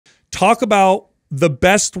talk about the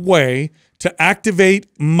best way to activate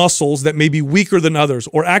muscles that may be weaker than others,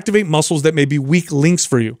 or activate muscles that may be weak links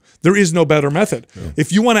for you. There is no better method. Yeah.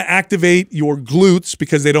 If you want to activate your glutes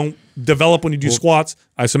because they don't develop when you do squats,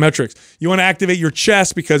 isometrics. You want to activate your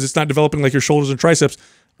chest because it's not developing like your shoulders and triceps,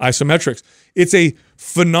 isometrics. It's a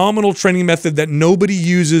phenomenal training method that nobody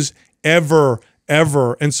uses ever.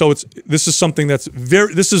 And so this is something that's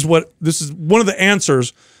this is one of the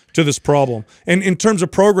answers to this problem. And in terms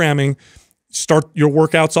of programming, start your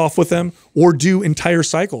workouts off with them or do entire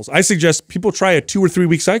cycles. I suggest people try a 2 or 3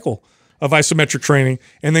 week cycle of isometric training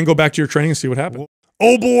and then go back to your training and see what happens.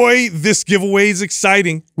 Oh boy, this giveaway is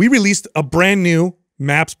exciting. We released a brand new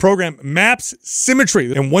MAPS program, MAPS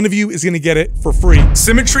Symmetry, and one of you is going to get it for free.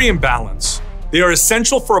 Symmetry and balance. They are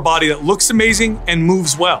essential for a body that looks amazing and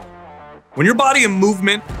moves well. When your body and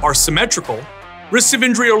movement are symmetrical, risks of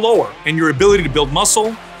injury are lower, and your ability to build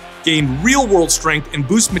muscle, gain real-world strength, and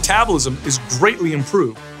boost metabolism is greatly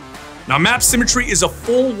improved. Now, MAPS Symmetry is a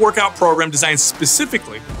full workout program designed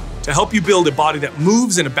specifically to help you build a body that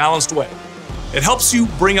moves in a balanced way. It helps you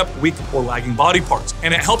bring up weak or lagging body parts,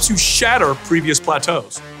 and it helps you shatter previous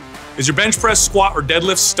plateaus. Is your bench press, squat, or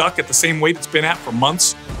deadlift stuck at the same weight it's been at for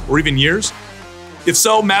months or even years? If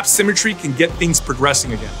so, MAPS Symmetry can get things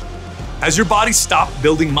progressing again. Has your body stopped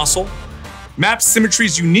building muscle? MAPS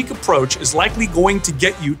Symmetry's unique approach is likely going to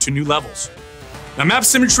get you to new levels. Now, MAPS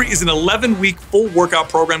Symmetry is an 11-week full workout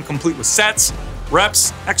program complete with sets,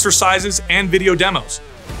 reps, exercises, and video demos.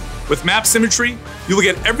 With MAPS Symmetry, you will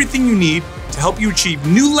get everything you need to help you achieve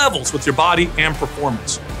new levels with your body and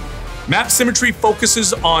performance. MAPS Symmetry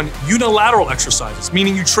focuses on unilateral exercises,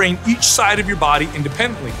 meaning you train each side of your body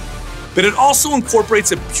independently. But it also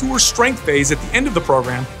incorporates a pure strength phase at the end of the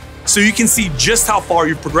program so you can see just how far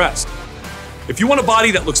you've progressed. If you want a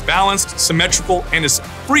body that looks balanced, symmetrical, and is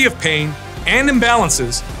free of pain and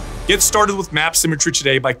imbalances, get started with MAPS Symmetry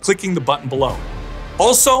today by clicking the button below.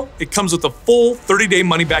 Also, it comes with a full 30-day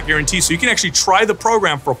money-back guarantee, so you can actually try the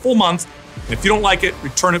program for a full month, and if you don't like it,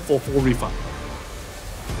 return it for a full refund.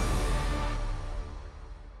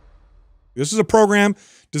 This is a program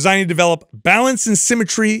designed to develop balance and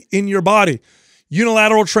symmetry in your body.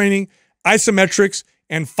 Unilateral training, isometrics,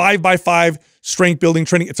 and 5x5 strength building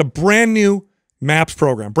training. It's a brand new MAPS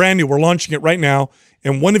program. Brand new. We're launching it right now.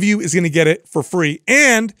 And one of you is going to get it for free.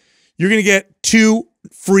 And you're going to get 2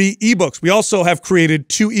 free ebooks. We also have created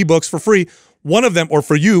 2 ebooks for free. One of them, or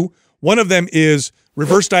for you, one of them is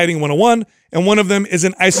Reverse Dieting 101, and one of them is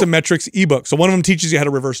an isometrics ebook. So one of them teaches you how to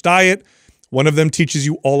reverse diet. One of them teaches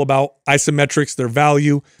you all about isometrics, their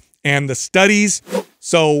value, and the studies.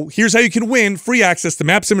 So here's how you can win free access to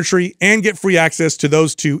MAPS Symmetry and get free access to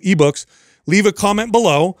those 2 ebooks. Leave a comment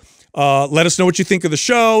below. Let us know what you think of the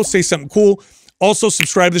show. Say something cool. Also,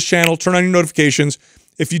 subscribe to this channel. Turn on your notifications.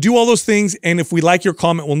 If you do all those things, and if we like your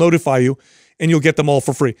comment, we'll notify you, and you'll get them all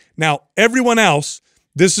for free. Now, everyone else,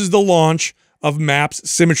 this is the launch of MAPS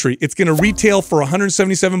Symmetry. It's going to retail for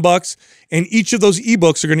 $177, and each of those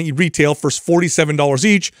ebooks are going to retail for $47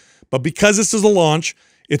 each. But because this is a launch,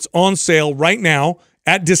 it's on sale right now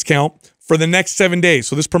at discount for the next 7 days.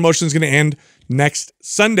 So this promotion is going to end next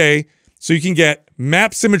Sunday. So you can get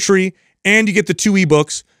MAPS Symmetry and you get the 2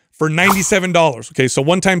 ebooks for $97. Okay, so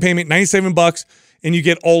one-time payment, $97, and you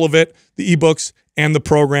get all of it, the ebooks and the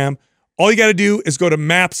program. All you got to do is go to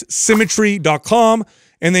mapssymmetry.com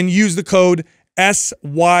and then use the code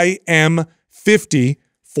SYM50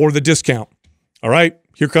 for the discount. All right,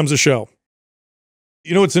 here comes the show.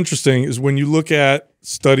 You know what's interesting is when you look at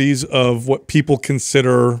studies of what people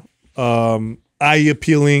consider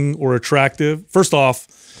eye-appealing or attractive. First off,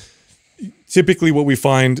 typically what we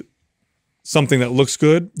find, something that looks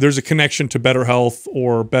good, there's a connection to better health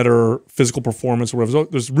or better physical performance or whatever.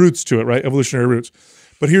 There's roots to it, right? Evolutionary roots.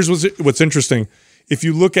 But here's what's interesting. If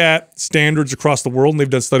you look at standards across the world, and they've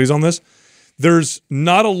done studies on this, there's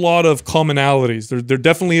not a lot of commonalities. There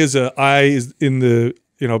definitely is a eye is in the,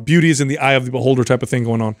 you know, beauty is in the eye of the beholder type of thing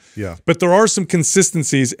going on. Yeah. But there are some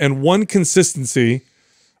consistencies, and one consistency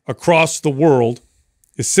across the world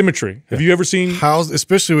is symmetry. Have you ever seen how,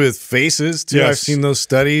 especially with faces too? Yes. I've seen those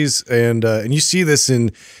studies, and you see this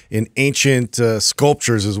in ancient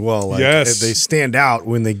sculptures as well. Like, yes, they stand out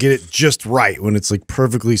when they get it just right. When it's like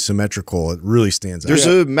perfectly symmetrical, it really stands out. There's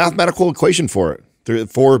a mathematical equation for it.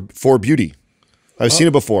 For beauty. I've seen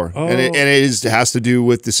it before, and it has to do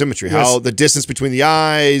with the symmetry, how the distance between the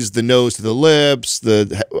eyes, the nose to the lips,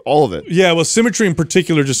 all of it. Yeah, well, symmetry in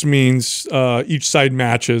particular just means each side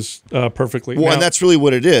matches perfectly. Well, and that's really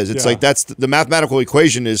what it is. It's like that's the mathematical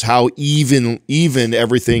equation is how even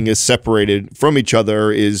everything is separated from each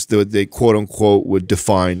other is they quote unquote would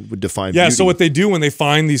define. Yeah. Beauty. So what they do when they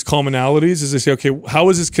find these commonalities is they say, okay, how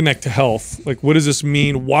does this connect to health? Like, what does this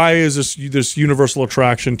mean? Why is this universal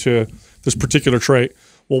attraction to this particular trait?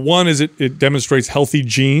 Well, one is it demonstrates healthy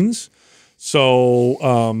genes.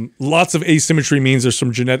 So lots of asymmetry means there's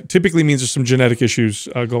some typically means there's some genetic issues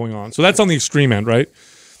going on. So that's on the extreme end, right?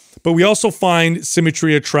 But we also find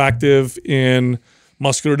symmetry attractive in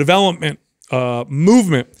muscular development,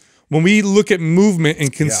 movement. When we look at movement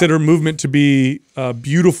and consider movement to be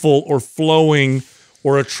beautiful or flowing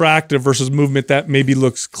or attractive versus movement that maybe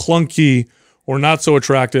looks clunky or not so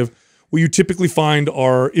attractive, what you typically find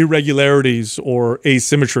are irregularities or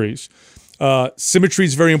asymmetries. Symmetry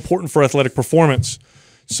is very important for athletic performance.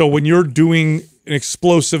 So when you're doing an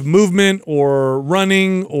explosive movement or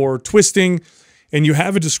running or twisting and you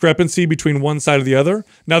have a discrepancy between one side or the other.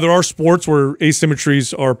 Now, there are sports where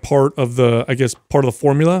asymmetries are part of the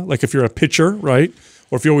formula. Like if you're a pitcher, right?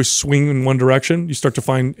 Or if you always swing in one direction, you start to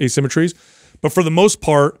find asymmetries. But for the most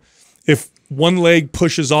part, if one leg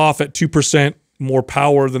pushes off at 2% more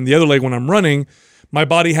power than the other leg when I'm running, my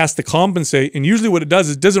body has to compensate. And usually what it does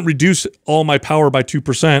is it doesn't reduce all my power by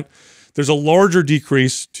 2%. There's a larger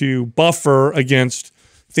decrease to buffer against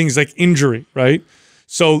things like injury, right?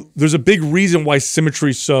 So there's a big reason why symmetry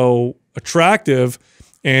is so attractive,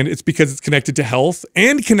 and it's because it's connected to health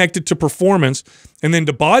and connected to performance. And then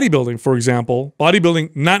to bodybuilding, for example,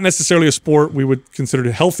 bodybuilding, not necessarily a sport we would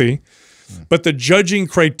consider healthy, but the judging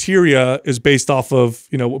criteria is based off of,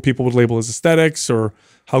 what people would label as aesthetics or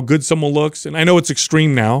how good someone looks. And I know it's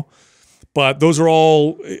extreme now, but those are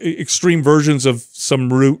all extreme versions of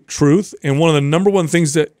some root truth. And one of the number one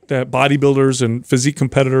things that bodybuilders and physique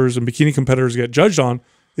competitors and bikini competitors get judged on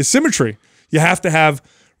is symmetry. You have to have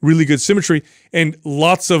really good symmetry. And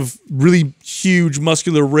lots of really huge,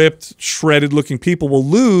 muscular, ripped, shredded looking people will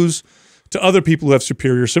lose to other people who have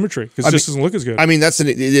superior symmetry because it just doesn't look as good. I mean, it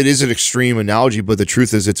is an extreme analogy, but the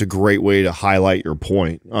truth is it's a great way to highlight your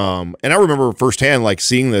point. And I remember firsthand, like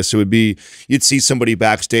seeing this, it would be, you'd see somebody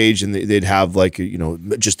backstage and they'd have like,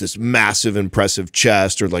 just this massive, impressive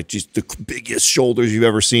chest or like just the biggest shoulders you've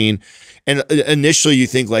ever seen. And initially you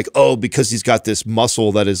think like, oh, because he's got this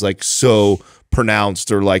muscle that is like so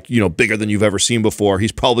pronounced or like, bigger than you've ever seen before,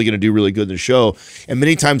 he's probably going to do really good in the show. And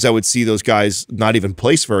many times I would see those guys not even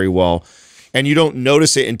place very well. And you don't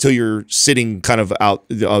notice it until you're sitting kind of out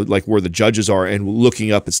like where the judges are and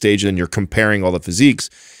looking up at stage and you're comparing all the physiques.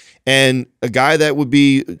 And a guy that would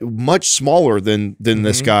be much smaller than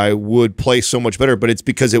this guy would play so much better, but it's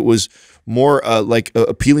because it was more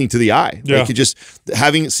appealing to the eye. Yeah. Like it just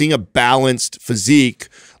seeing a balanced physique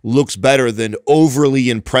looks better than overly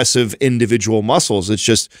impressive individual muscles. It's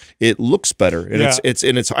just, it looks better. And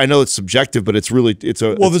it's I know it's subjective, but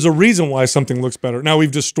there's a reason why something looks better. Now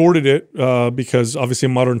we've distorted it because obviously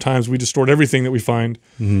in modern times we distort everything that we find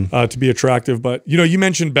to be attractive. But you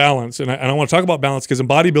mentioned balance, and I want to talk about balance because in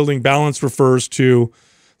bodybuilding, balance refers to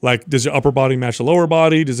like, does your upper body match the lower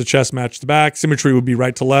body? Does the chest match the back? Symmetry would be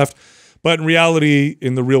right to left. But in reality,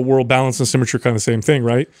 in the real world, balance and symmetry are kind of the same thing,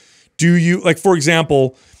 right? Do you, like, for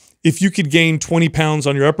example, if you could gain 20 pounds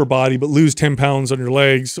on your upper body but lose 10 pounds on your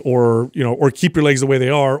legs, or keep your legs the way they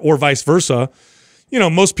are, or vice versa,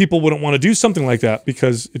 most people wouldn't want to do something like that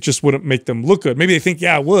because it just wouldn't make them look good. Maybe they think,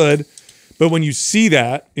 yeah, it would, but when you see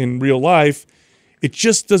that in real life, it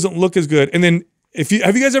just doesn't look as good. And then have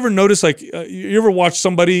you guys ever noticed, like, you ever watch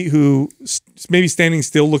somebody who maybe standing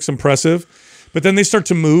still looks impressive, but then they start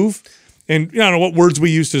to move? And I don't know what words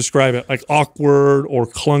we use to describe it, like awkward or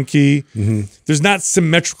clunky. There's not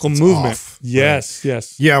symmetrical movement. Off, yes.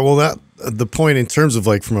 Yeah, well, the point in terms of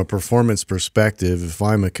like from a performance perspective, if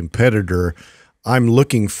I'm a competitor, I'm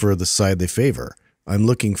looking for the side they favor. I'm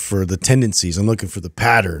looking for the tendencies. I'm looking for the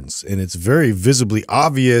patterns. And it's very visibly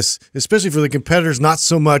obvious, especially for the competitors, not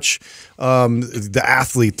so much the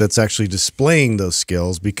athlete that's actually displaying those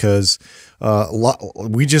skills, because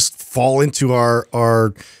we just fall into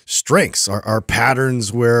our strengths, our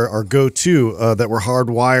patterns, where our go-to that we're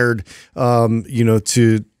hardwired,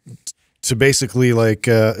 to basically like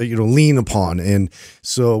lean upon. And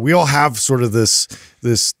so we all have sort of this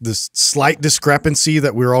slight discrepancy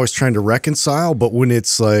that we're always trying to reconcile. But when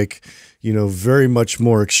it's like, very much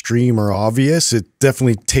more extreme or obvious, it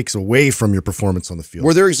definitely takes away from your performance on the field.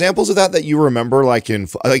 Were there examples of that you remember, like in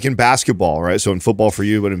basketball, right? So in football for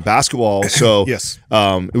you, but in basketball, so yes,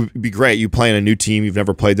 it would be great. You play in a new team, you've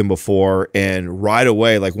never played them before, and right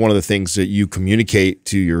away, like one of the things that you communicate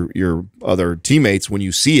to your other teammates when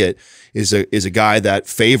you see it is a guy that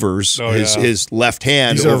favors his left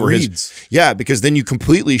hand over his because then you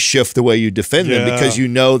completely shift the way you defend them, because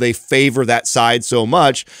they favor that side so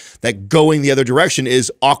much that going the other direction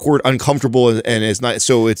is awkward, uncomfortable, and it's not,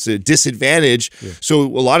 so it's a disadvantage. So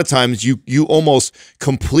a lot of times you almost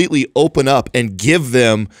completely open up and give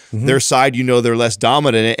them their side, they're less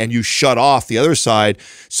dominant, and you shut off the other side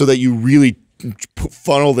so that you really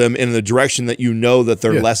funnel them in the direction that that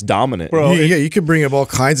they're less dominant. Bro, you could bring up all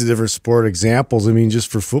kinds of different sport examples. I mean,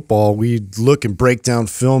 just for football, we look and break down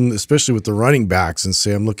film, especially with the running backs, and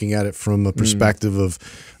say I'm looking at it from a perspective of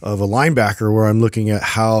a linebacker, where I'm looking at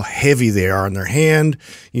how heavy they are in their hand,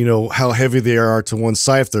 how heavy they are to one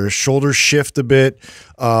side, if their shoulders shift a bit,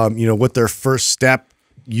 what their first step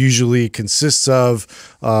usually consists of,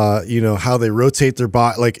 how they rotate their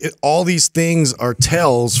body. All these things are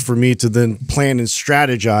tells for me to then plan and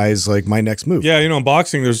strategize my next move. Yeah, in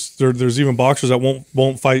boxing, there's even boxers that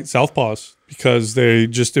won't fight southpaws because they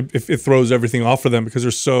just it throws everything off for them because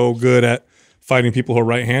they're so good at fighting people who are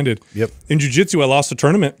right-handed. Yep. In jiu-jitsu, I lost a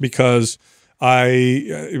tournament because at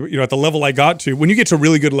the level I got to, when you get to a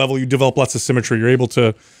really good level, you develop lots of symmetry. You're able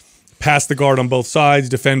to pass the guard on both sides,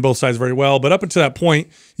 defend both sides very well. But up until that point,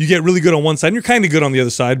 you get really good on one side, and you're kind of good on the other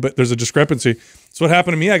side, but there's a discrepancy. So what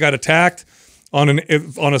happened to me, I got attacked on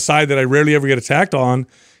a side that I rarely ever get attacked on,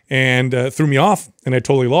 and threw me off, and I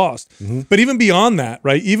totally lost. But even beyond that,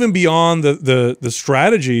 right, even beyond the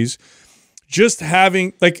strategies, just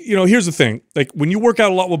having, here's the thing. When you work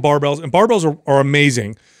out a lot with barbells, and barbells are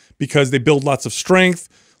amazing because they build lots of strength,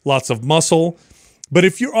 lots of muscle. But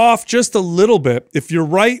if you're off just a little bit, if your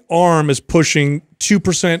right arm is pushing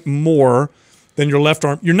 2% more than your left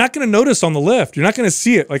arm, you're not going to notice on the lift. You're not going to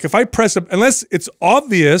see it. If I press up, unless it's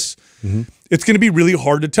obvious, it's going to be really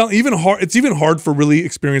hard to tell. It's even hard for really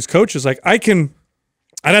experienced coaches. I'd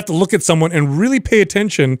have to look at someone and really pay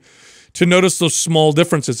attention to notice those small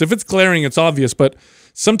differences. If it's glaring, it's obvious, but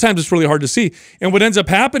sometimes it's really hard to see. And what ends up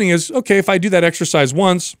happening is, okay, if I do that exercise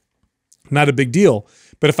once, not a big deal.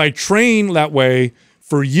 But if I train that way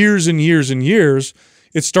for years and years and years,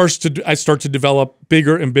 I start to develop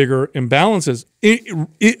bigger and bigger imbalances.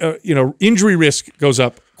 Injury risk goes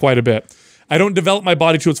up quite a bit. I don't develop my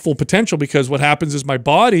body to its full potential because what happens is my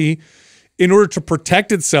body, in order to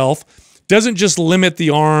protect itself, doesn't just limit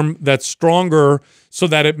the arm that's stronger so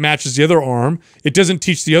that it matches the other arm. It doesn't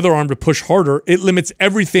teach the other arm to push harder. It limits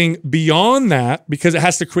everything beyond that because it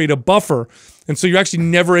has to create a buffer. And so you're actually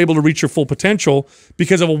never able to reach your full potential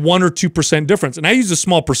because of a 1 or 2% difference. And I use a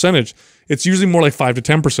small percentage. It's usually more like 5 to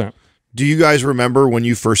 10%. Do you guys remember when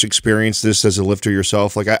you first experienced this as a lifter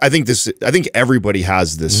yourself? I think everybody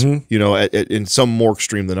has this, in some more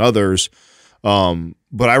extreme than others.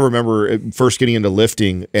 But I remember first getting into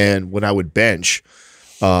lifting, and when I would bench,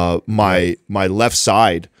 my left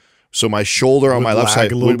side, so my shoulder on my left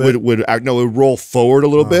side would roll forward a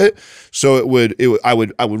little bit. So I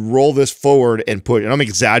would roll this forward and and I'm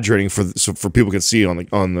exaggerating so people can see on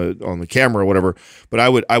the camera or whatever, but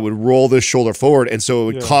I would roll this shoulder forward, and so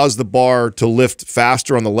it would cause the bar to lift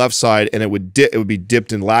faster on the left side, and it would be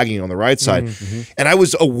dipped and lagging on the right side. And I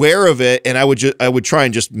was aware of it, and I would try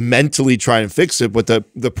and just mentally try and fix it, but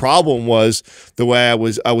the problem was the way I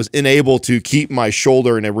was unable to keep my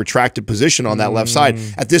shoulder in a retracted position on that left side.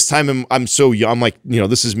 At this time, I'm so young. I'm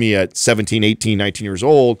this is me at 17, 18, 19 years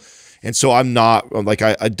old. And so I'm not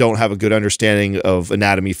I don't have a good understanding of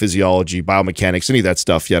anatomy, physiology, biomechanics, any of that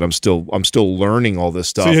stuff yet. I'm still learning all this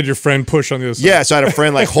stuff. So you had your friend push on the other side. Yeah, so I had a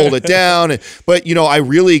friend hold it down. But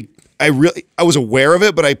I was aware of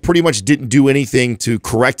it, but I pretty much didn't do anything to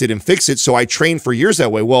correct it and fix it. So I trained for years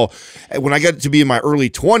that way. Well, when I got to be in my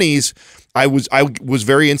early 20s, I was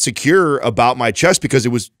very insecure about my chest because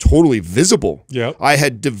it was totally visible. Yeah, I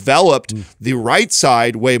had developed the right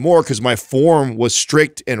side way more because my form was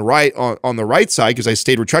strict and right on the right side because I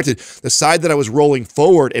stayed retracted. The side that I was rolling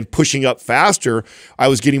forward and pushing up faster, I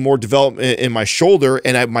was getting more development in my shoulder,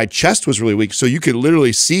 and my chest was really weak. So you could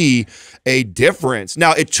literally see a difference.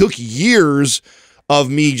 Now, it took years of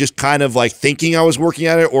me just kind of thinking I was working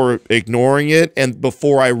at it or ignoring it, and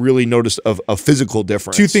before I really noticed a physical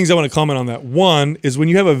difference. Two things I want to comment on that. One is when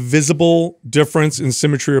you have a visible difference in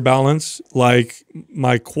symmetry or balance, like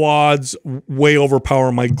my quads way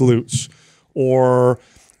overpower my glutes, or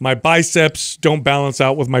my biceps don't balance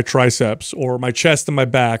out with my triceps, or my chest and my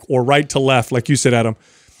back, or right to left, like you said, Adam.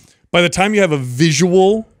 by the time you have a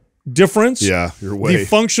visual difference, Yeah, you're way. the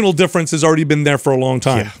functional difference has already been there for a long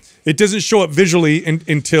time. Yeah. It doesn't show up visually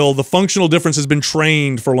until the functional difference has been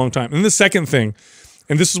trained for a long time. And the second thing,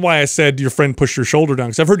 and this is why I said your friend pushed your shoulder down,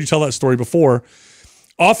 because I've heard you tell that story before.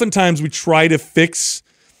 Oftentimes we try to fix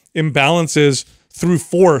imbalances through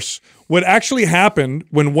force. What actually happened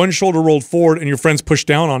when one shoulder rolled forward and your friends pushed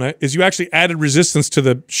down on it is you actually added resistance to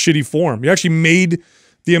the shitty form. You actually made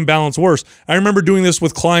the imbalance worse. I remember doing this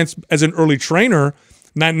with clients as an early trainer,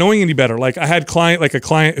 not knowing any better. Like I had a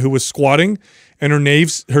client who was squatting and her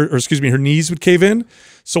knees would cave in.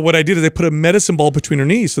 So what I did is I put a medicine ball between her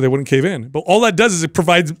knees so they wouldn't cave in. But all that does is it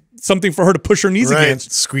provides something for her to push her knees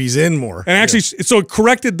against. Squeeze in more. And actually, so it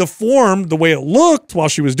corrected the form the way it looked while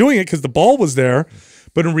she was doing it because the ball was there.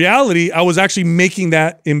 But in reality, I was actually making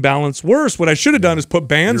that imbalance worse. What I should have done is put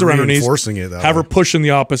bands around her knees, have her push in the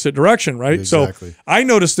opposite direction, right? Exactly. So I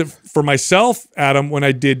noticed it for myself, Adam, when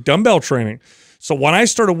I did dumbbell training. So when I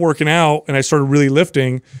started working out and I started really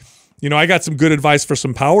lifting, you know, I got some good advice for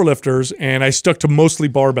some power lifters, and I stuck to mostly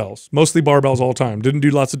barbells all the time. Didn't do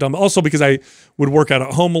lots of dumbbells. Also because I would work out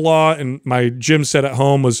at home a lot, and my gym set at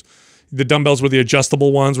home was the dumbbells were the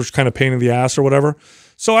adjustable ones, which kind of pain in the ass or whatever.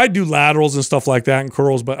 So I do laterals and stuff like that and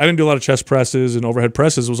curls, but I didn't do a lot of chest presses and overhead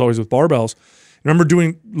presses. It was always with barbells. I remember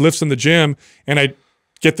doing lifts in the gym, and I'd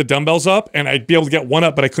get the dumbbells up, and I'd be able to get one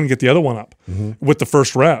up, but I couldn't get the other one up with the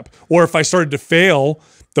first rep. Or if I started to fail,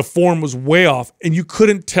 the form was way off, and you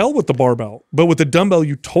couldn't tell with the barbell. But with the dumbbell,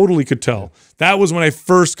 you totally could tell. That was when I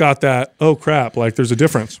first got that, oh crap, like there's a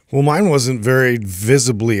difference. Well, mine wasn't very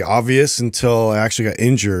visibly obvious until I actually got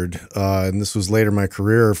injured. And this was later in my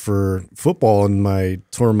career for football, and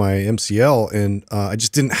tore my MCL. And I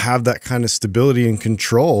just didn't have that kind of stability and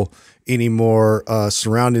control anymore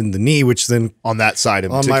surrounding the knee, which then On that side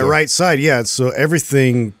in on particular. my right side. Yeah. So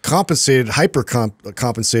everything compensated,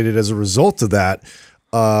 compensated as a result of that.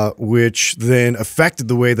 Which then affected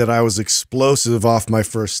the way that I was explosive off my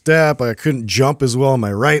first step. I couldn't jump as well on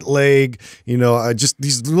my right leg. You know,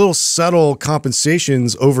 these little subtle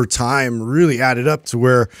compensations over time really added up to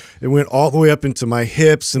where it went all the way up into my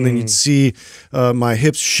hips, and then you'd see my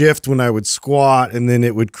hips shift when I would squat, and then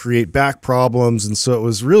it would create back problems. And so it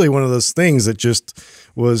was really one of those things that just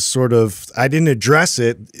was sort of, I didn't address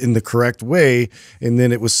it in the correct way, and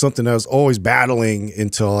then it was something I was always battling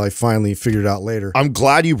until I finally figured it out later. I'm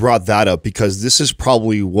glad you brought that up, because this is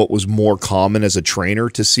probably what was more common as a trainer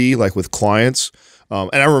to see, like with clients.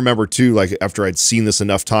 And I remember too, like after I'd seen this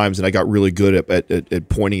enough times and I got really good at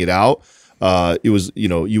pointing it out, it was, you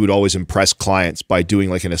know, you would always impress clients by doing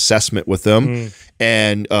like an assessment with them.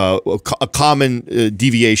 And a common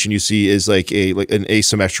deviation you see is like an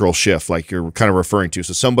asymmetrical shift, like you're kind of referring to.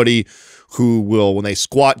 So somebody who will, when they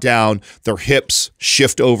squat down, their hips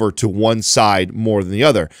shift over to one side more than the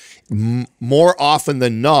other. More often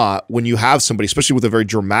than not, when you have somebody, especially with a very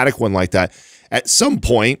dramatic one like that, at some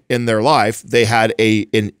point in their life, they had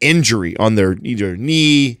an injury on their either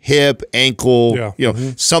knee, hip, ankle, you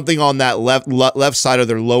know, something on that left side of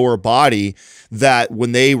their lower body, that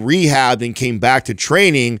when they rehabbed and came back to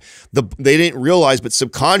training, they didn't realize, but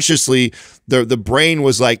subconsciously the brain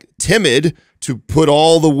was like timid to put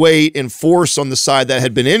all the weight and force on the side that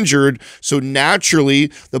had been injured. So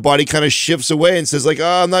naturally, the body kind of shifts away and says like,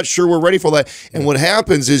 oh, I'm not sure we're ready for that. And what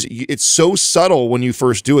happens is it's so subtle when you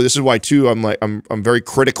first do it. This is why too, I'm very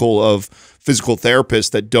critical of physical therapists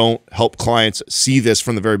that don't help clients see this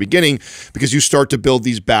from the very beginning, because you start to build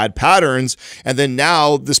these bad patterns. And then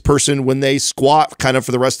now this person, when they squat kind of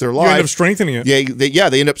for the rest of their life, you end up strengthening it.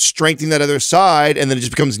 They end up strengthening that other side, and then it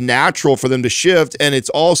just becomes natural for them to shift, and it's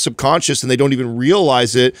all subconscious, and they don't even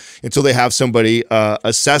realize it until they have somebody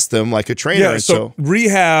assess them like a trainer. Yeah, so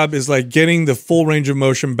rehab is like getting the full range of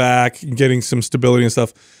motion back and getting some stability and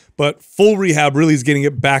stuff. But full rehab really is getting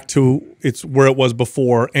it back to where it was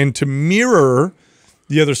before, and to mirror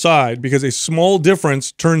the other side, because a small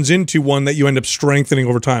difference turns into one that you end up strengthening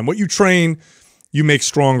over time. What you train, you make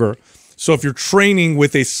stronger. So if you're training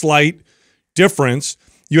with a slight difference,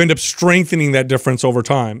 you end up strengthening that difference over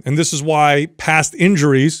time. And this is why past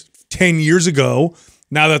injuries 10 years ago,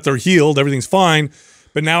 now that they're healed, everything's fine,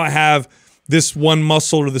 but now I have this one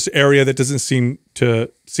muscle or this area that doesn't seem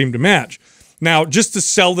to match. Now, just to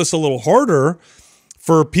sell this a little harder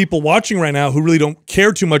for people watching right now who really don't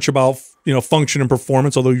care too much about, you know, function and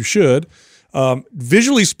performance, although you should,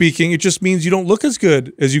 visually speaking, it just means you don't look as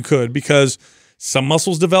good as you could, because some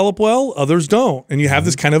muscles develop well, others don't, and you have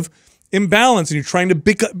this kind of imbalance, and you're trying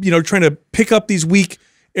to pick up these weak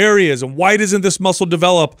areas, and why doesn't this muscle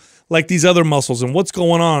develop like these other muscles, and what's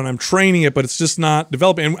going on? I'm training it, but it's just not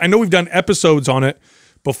developing. And I know we've done episodes on it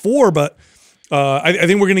before, but I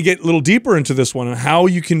think we're going to get a little deeper into this one and how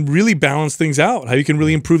you can really balance things out, how you can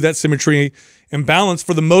really improve that symmetry and balance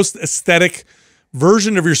for the most aesthetic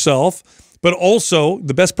version of yourself, but also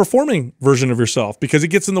the best performing version of yourself, because it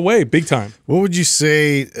gets in the way big time. What would you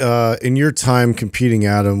say in your time competing,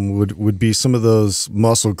 Adam, would be some of those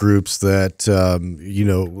muscle groups that, you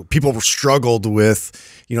know, people struggled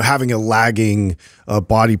with, you know, having a lagging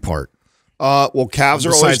body part? Well, calves are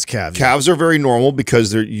Besides always, calves, are very normal because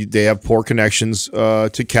they have poor connections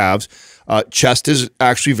to calves. Chest is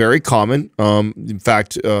actually very common. In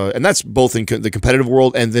fact, and that's both in the competitive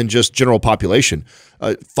world and then just general population.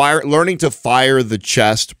 Learning to fire the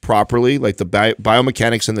chest properly, like the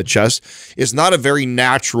biomechanics in the chest, is not a very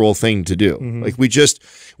natural thing to do. Like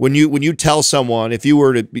when you tell someone, if you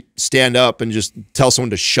were to stand up and just tell someone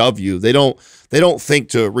to shove you, they don't think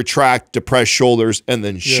to retract, depress shoulders, and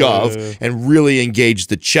then shove and really engage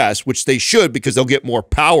the chest, which they should, because they'll get more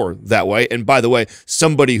power that way. And by the way,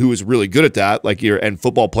 somebody who is really good at that, like and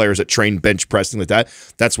football players that train bench pressing like that,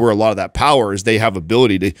 that's where a lot of that power is. They have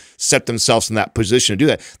ability to set themselves in that position to do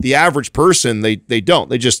that. The average person, they don't.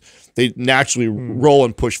 They naturally roll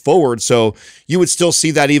and push forward. So you would still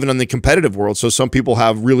see that even in the competitive world. So some people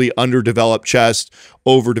have really underdeveloped chest,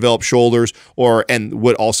 overdeveloped shoulders, and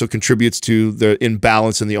what also contributes to the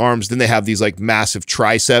imbalance in the arms. Then they have these like massive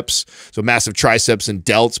triceps, so massive triceps and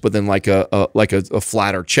delts, but then like a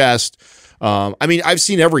flatter chest. I mean, I've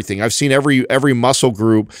seen everything. I've seen every muscle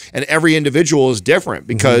group, and every individual is different,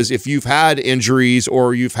 because if you've had injuries,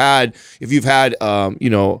 or if you've had you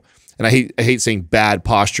know, and I hate saying bad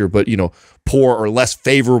posture, but you know, poor or less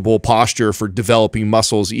favorable posture for developing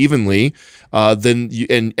muscles evenly,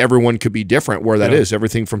 and everyone could be different where that is,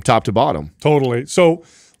 everything from top to bottom. Totally. So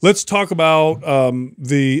let's talk about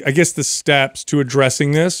I guess the steps to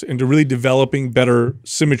addressing this and to really developing better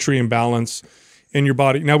symmetry and balance in your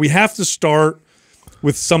body. Now, we have to start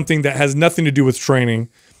with something that has nothing to do with training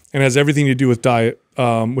and has everything to do with diet,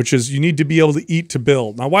 which is you need to be able to eat to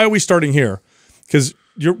build. Now, why are we starting here? Because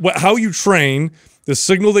how you train, the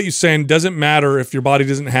signal that you send doesn't matter if your body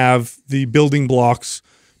doesn't have the building blocks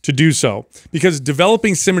to do so. Because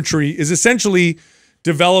developing symmetry is essentially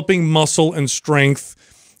developing muscle and strength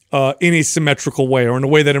in a symmetrical way, or in a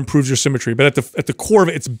way that improves your symmetry. But at the core of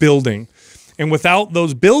it, it's building. And without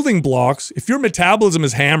those building blocks, if your metabolism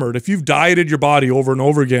is hammered, if you've dieted your body over and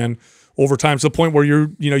over again over time to the point where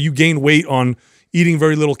you gain weight on eating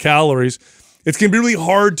very little calories, it's going to be really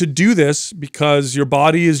hard to do this, because your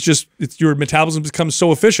body is your metabolism becomes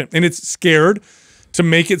so efficient, and it's scared to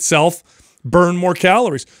make itself burn more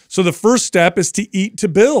calories. So the first step is to eat to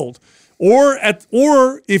build. Or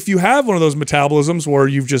if you have one of those metabolisms where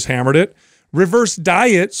you've just hammered it, reverse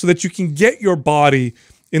diet so that you can get your body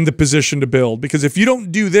in the position to build. Because if you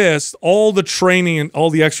don't do this, all the training and all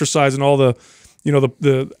the exercise and all the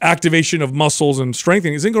the activation of muscles and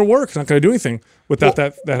strengthening isn't going to work. It's not going to do anything without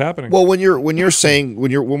that happening. Well, when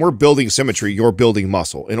we're building symmetry, you're building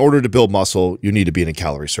muscle. In order to build muscle, you need to be in a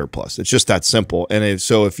calorie surplus. It's just that simple. And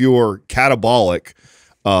so if you're catabolic,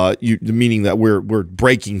 meaning that we're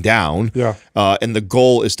breaking down, and the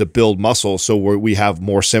goal is to build muscle, so we have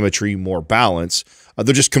more symmetry, more balance.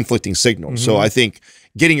 They're just conflicting signals. So I think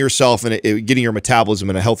getting yourself getting your metabolism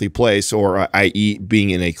in a healthy place, or i.e. being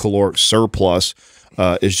in a caloric surplus,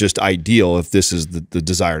 is just ideal if this is the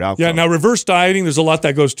desired outcome. Yeah, now reverse dieting, there's a lot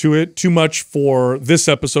that goes to it. Too much for this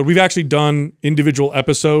episode. We've actually done individual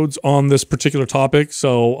episodes on this particular topic,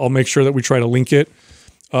 so I'll make sure that we try to link it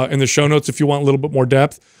in the show notes if you want a little bit more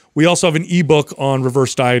depth. We also have an ebook on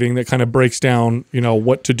reverse dieting that kind of breaks down,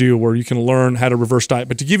 what to do, where you can learn how to reverse diet.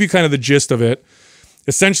 But to give you kind of the gist of it,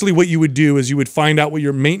 essentially what you would do is you would find out what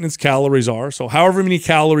your maintenance calories are. So however many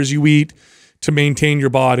calories you eat to maintain your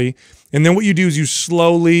body. And then what you do is you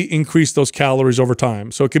slowly increase those calories over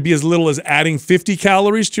time. So it could be as little as adding 50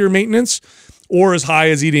 calories to your maintenance, or as high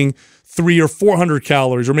as eating 300 or 400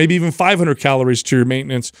 calories, or maybe even 500 calories to your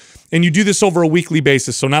maintenance. And you do this over a weekly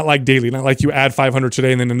basis. So not like daily, not like you add 500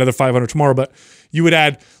 today and then another 500 tomorrow, but you would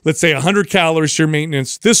add, let's say 100 calories to your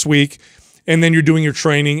maintenance this week, and then you're doing your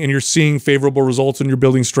training and you're seeing favorable results and you're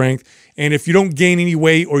building strength. And if you don't gain any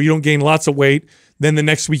weight, or you don't gain lots of weight, then the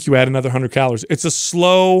next week you add another 100 calories. It's a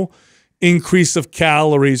slow increase of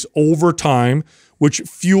calories over time, which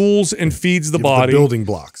fuels and feeds the body. The building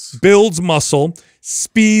blocks. Builds muscle,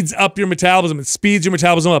 speeds up your metabolism. It speeds your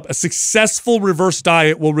metabolism up. A successful reverse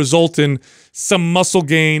diet will result in some muscle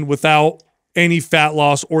gain without any fat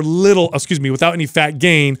loss, or without any fat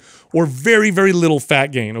gain, or very, very little fat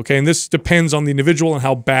gain, okay? And this depends on the individual and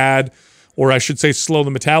how bad, or I should say slow,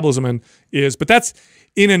 the metabolism is. But that's,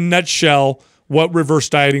 in a nutshell, what reverse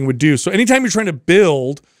dieting would do. So anytime you're trying to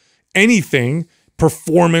build, anything,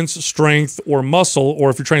 performance, strength, or muscle, or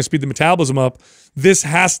if you're trying to speed the metabolism up, this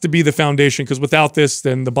has to be the foundation, because without this,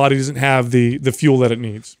 then the body doesn't have the fuel that it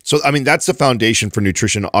needs. So, I mean, that's the foundation for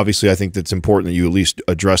nutrition. Obviously, I think that's important that you at least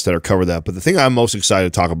address that or cover that. But the thing I'm most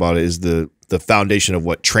excited to talk about is the foundation of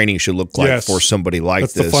what training should look like for somebody like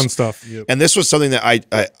this. That's the fun stuff. Yep. And this was something that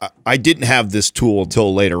I didn't have this tool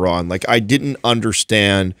until later on. Like, I didn't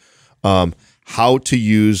understand how to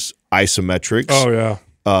use isometrics. Oh, yeah.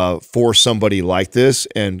 For somebody like this.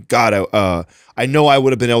 And God, I know I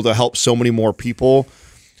would have been able to help so many more people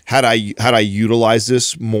had I utilized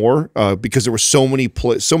this more, because there were so many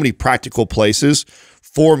practical places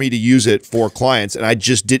for me to use it for clients, and I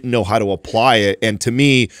just didn't know how to apply it. And to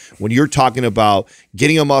me, when you're talking about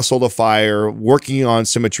getting a muscle to fire, working on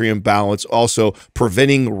symmetry and balance, also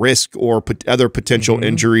preventing risk or other potential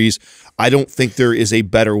injuries, I don't think there is a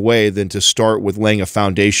better way than to start with laying a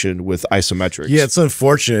foundation with isometrics. Yeah, it's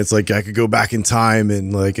unfortunate. It's like I could go back in time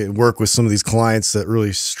and like work with some of these clients that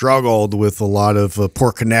really struggled with a lot of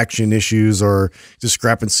poor connection issues or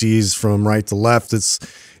discrepancies from right to left. It's,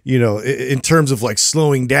 you know, in terms of like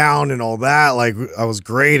slowing down and all that, like I was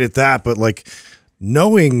great at that, but like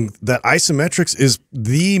knowing that isometrics is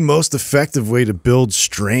the most effective way to build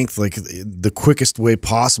strength, like the quickest way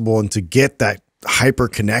possible, and to get that hyper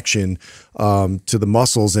connection to the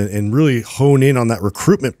muscles and really hone in on that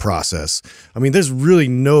recruitment process. I mean, there's really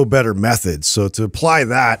no better method. So to apply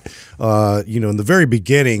that, you know, in the very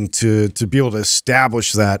beginning to be able to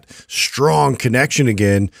establish that strong connection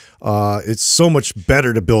again, it's so much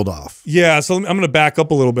better to build off. Yeah, so I'm going to back up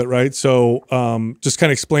a little bit, right? So just kind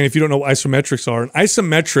of explain, if you don't know what isometrics are. An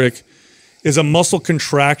isometric is a muscle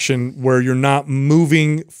contraction where you're not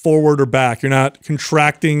moving forward or back. You're not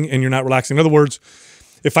contracting and you're not relaxing. In other words,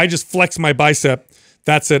 if I just flex my bicep,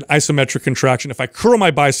 that's an isometric contraction. If I curl my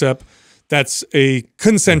bicep, that's a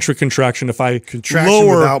concentric contraction. If I contraction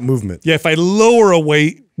without movement. Yeah, if I lower a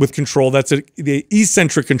weight with control, that's the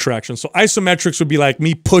eccentric contraction. So isometrics would be like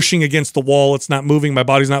me pushing against the wall. It's not moving. My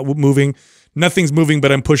body's not moving. Nothing's moving,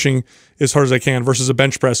 but I'm pushing as hard as I can, versus a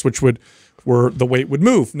bench press, where the weight would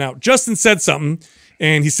move. Now, Justin said something,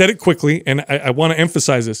 and he said it quickly, and I want to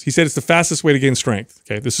emphasize this. He said it's the fastest way to gain strength.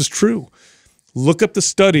 Okay, this is true. Look up the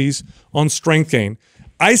studies on strength gain.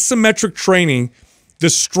 Isometric training, the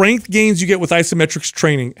strength gains you get with isometrics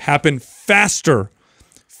training happen faster.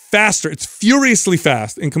 It's furiously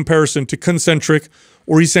fast in comparison to concentric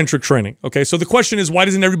or eccentric training. Okay, so the question is, why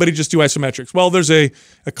doesn't everybody just do isometrics? Well, there's a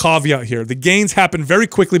caveat here. The gains happen very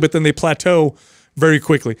quickly, but then they plateau very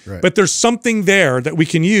quickly. Right. But there's something there that we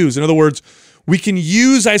can use. In other words, we can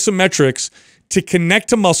use isometrics to connect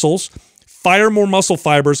to muscles, fire more muscle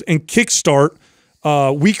fibers, and kickstart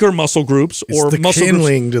weaker muscle groups, or the muscle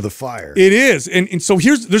kindling groups to the fire. It is. And so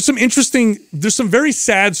there's some very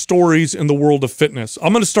sad stories in the world of fitness.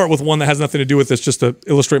 I'm going to start with one that has nothing to do with this, just to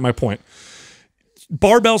illustrate my point.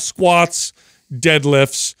 Barbell squats,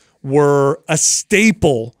 deadlifts were a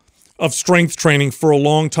staple of strength training for a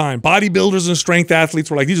long time. Bodybuilders and strength athletes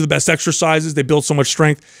were like, these are the best exercises. They build so much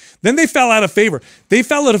strength. Then they fell out of favor. They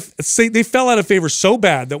fell out of favor so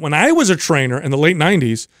bad that when I was a trainer in the late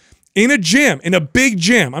 90s, in a gym, in a big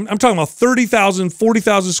gym, I'm talking about 30,000,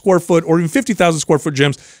 40,000 square foot, or even 50,000 square foot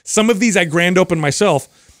gyms. Some of these I grand opened myself.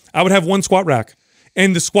 I would have one squat rack,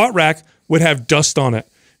 and the squat rack would have dust on it.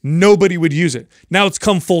 Nobody would use it. Now it's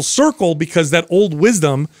come full circle because that old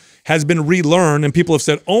wisdom has been relearned, and people have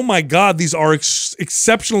said, oh my God, these are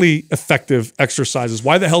exceptionally effective exercises.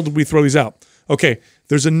 Why the hell did we throw these out? Okay,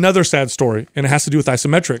 there's another sad story, and it has to do with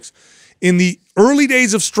isometrics. In the early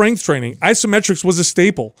days of strength training, isometrics was a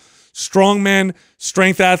staple. Strongmen,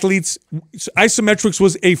 strength athletes, isometrics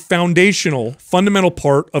was a fundamental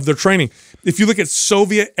part of their training. If you look at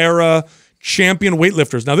Soviet era champion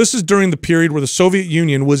weightlifters, now this is during the period where the Soviet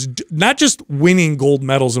Union was not just winning gold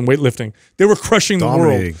medals in weightlifting, they were crushing the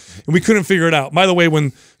world, and we couldn't figure it out. By the way,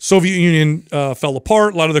 when Soviet Union fell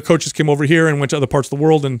apart, a lot of the coaches came over here and went to other parts of the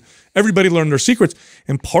world, and everybody learned their secrets,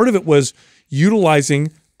 and part of it was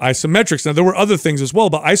utilizing isometrics. Now, there were other things as well,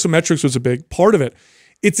 but isometrics was a big part of it.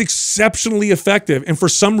 It's exceptionally effective, and for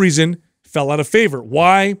some reason fell out of favor.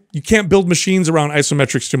 Why? You can't build machines around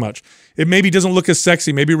isometrics too much. It maybe doesn't look as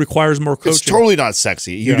sexy. Maybe it requires more coaching. It's totally not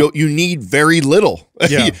sexy. You need very little.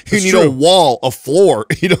 Yeah, you need a wall, a floor.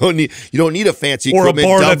 You don't need a fancy or equipment, a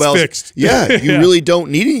bar dumbbells. That's fixed. Yeah, you really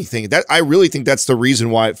don't need anything. I really think that's the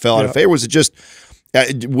reason why it fell out of favor. Was it just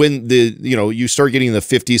when you start getting in the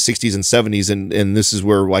 50s, 60s, and 70s, and this is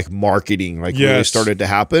where like marketing really started to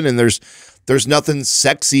happen, and there's nothing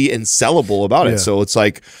sexy and sellable about it. So it's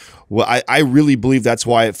like, Well, I really believe that's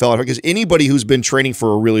why it fell out, because anybody who's been training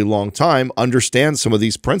for a really long time understands some of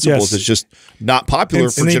these principles. Yes. It's just not popular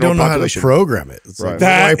for And they general don't know population. how to program it. It's Right.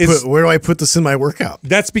 like, where do I put this in my workout?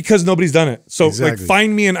 That's because nobody's done it. So Exactly. like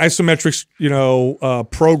find me an isometrics,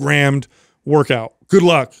 programmed workout. Good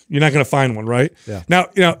luck. You're not going to find one, right? Yeah. Now,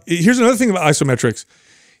 here's another thing about isometrics.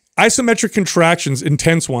 Isometric contractions,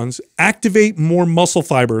 intense ones, activate more muscle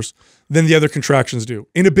fibers than the other contractions do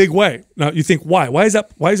in a big way. Now you think, why? Why does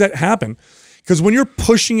that happen? Because when you're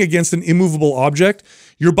pushing against an immovable object,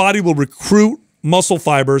 your body will recruit muscle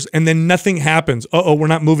fibers and then nothing happens. Uh-oh, we're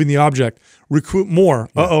not moving the object. Recruit more.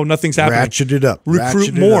 Uh-oh, nothing's happening. Ratchet it up. Recruit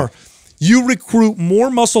Ratchet it more. up. You recruit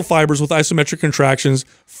more muscle fibers with isometric contractions,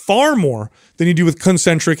 far more than you do with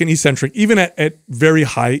concentric and eccentric, even at very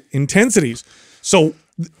high intensities. So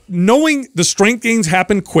knowing the strength gains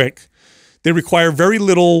happen quick, they require very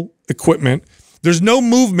little equipment. There's no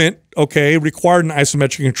movement, required in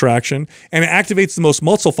isometric contraction, and it activates the most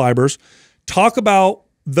muscle fibers. Talk about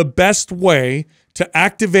the best way to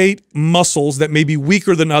activate muscles that may be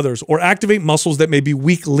weaker than others, or activate muscles that may be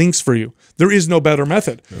weak links for you. There is no better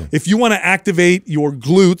method. Yeah. If you want to activate your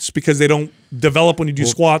glutes because they don't develop when you do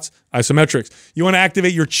squats, isometrics. You want to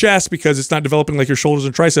activate your chest because it's not developing like your shoulders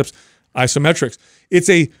and triceps, isometrics. It's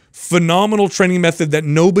a phenomenal training method that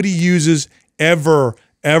nobody uses ever.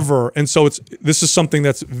 And so this is something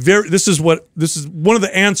that's this is one of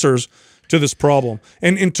the answers to this problem.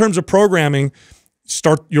 And in terms of programming,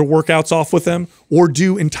 start your workouts off with them or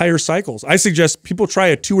do entire cycles. I suggest people try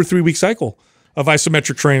a 2 or 3 week cycle of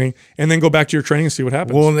isometric training and then go back to your training and see what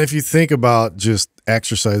happens. Well, and if you think about just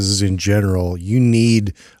exercises in general, you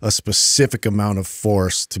need a specific amount of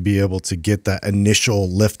force to be able to get that initial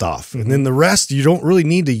lift off. And then the rest, you don't really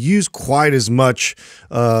need to use quite as much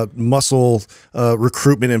muscle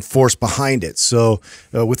recruitment and force behind it. So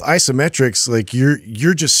with isometrics, like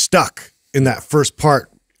you're just stuck in that first part,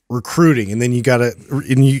 recruiting, and then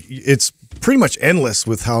it's pretty much endless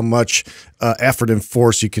with how much effort and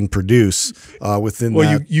force you can produce within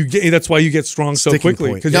that. You get that's why you get strong so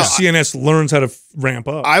quickly, because your CNS learns how to ramp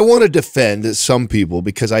up. I want to defend some people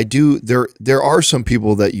because there are some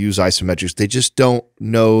people that use isometrics. They just don't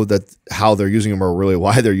know how they're using them or really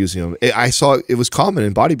why they're using them. I saw it was common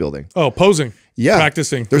in bodybuilding. Oh, posing. Yeah,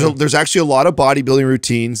 practicing. There's actually a lot of bodybuilding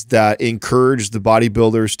routines that encourage the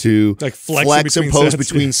bodybuilders to like flex and pose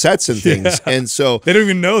between sets and things, and so they don't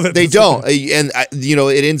even know that they don't. And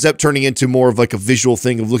it ends up turning into more of like a visual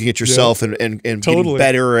thing of looking at yourself and getting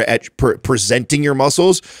better at presenting your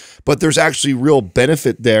muscles. But there's actually real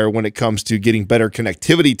benefit there when it comes to getting better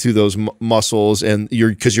connectivity to those muscles, and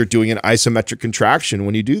because you're doing an isometric contraction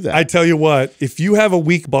when you do that. I tell you what, if you have a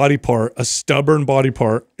weak body part, a stubborn body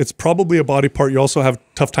part, it's probably a body part you also have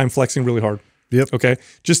tough time flexing really hard. Yep. Okay.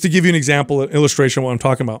 Just to give you an example, an illustration of what I'm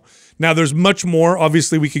talking about. Now, there's much more.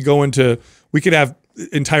 Obviously, we could have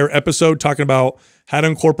entire episode talking about how to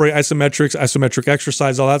incorporate isometrics, isometric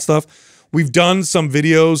exercise, all that stuff. We've done some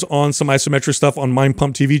videos on some isometric stuff on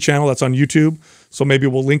Mindpump TV channel. That's on YouTube. So maybe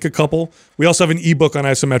we'll link a couple. We also have an ebook on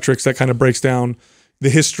isometrics that kind of breaks down the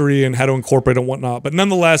history and how to incorporate and whatnot. But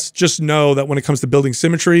nonetheless, just know that when it comes to building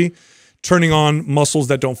symmetry, turning on muscles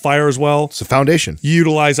that don't fire as well, it's a foundation.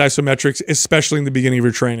 Utilize isometrics, especially in the beginning of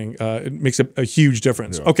your training. It makes a huge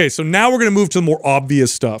difference. Yeah. Okay, so now we're going to move to the more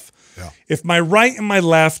obvious stuff. Yeah. If my right and my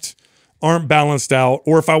left aren't balanced out,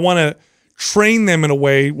 or if I want to train them in a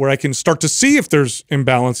way where I can start to see if there's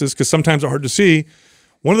imbalances, because sometimes they're hard to see,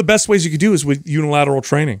 one of the best ways you could do is with unilateral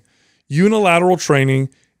training. Unilateral training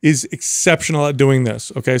is exceptional at doing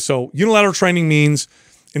this. Okay, so unilateral training means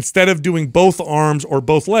instead of doing both arms or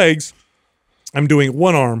both legs, I'm doing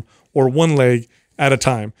one arm or one leg at a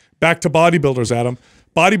time. Back to bodybuilders, Adam.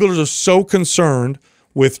 Bodybuilders are so concerned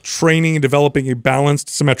with training and developing a balanced,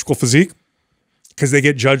 symmetrical physique because they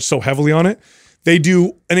get judged so heavily on it. They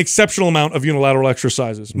do an exceptional amount of unilateral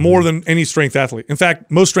exercises, more than any strength athlete. In fact,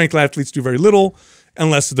 most strength athletes do very little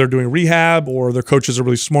unless they're doing rehab or their coaches are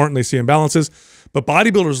really smart and they see imbalances. But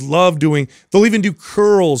bodybuilders love they'll even do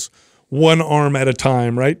curls one arm at a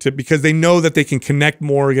time, right? Because they know that they can connect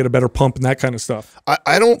more, get a better pump and that kind of stuff.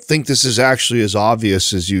 I don't think this is actually as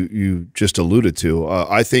obvious as you just alluded to.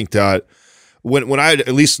 I think that when I'd,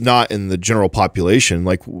 at least not in the general population,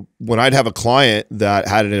 like when I'd have a client that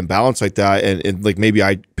had an imbalance like that, and like maybe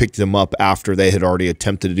I picked them up after they had already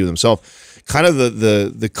attempted to do themselves, kind of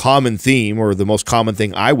the common theme, or the most common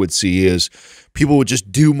thing I would see, is people would just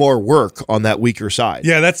do more work on that weaker side.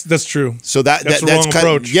 Yeah, that's true. So that's the wrong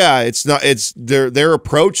approach. It's not. It's their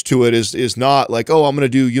approach to it is not like, oh, I'm going to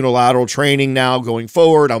do unilateral training now going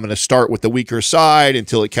forward. I'm going to start with the weaker side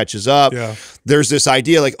until it catches up. Yeah. There's this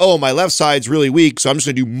idea like, oh, my left side's really weak, so I'm just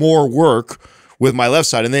going to do more work with my left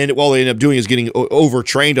side, and then all they end up doing is getting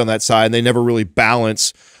overtrained on that side, and they never really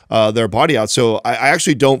balance their body out. So I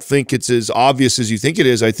actually don't think it's as obvious as you think it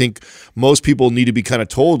is. I think most people need to be kind of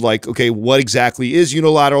told, like, okay, what exactly is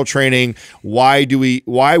unilateral training? Why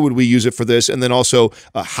would we use it for this? And then also,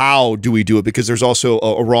 how do we do it? Because there's also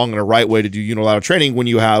a wrong and a right way to do unilateral training when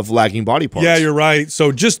you have lagging body parts. Yeah, you're right.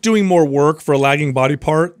 So just doing more work for a lagging body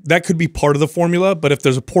part, that could be part of the formula. But if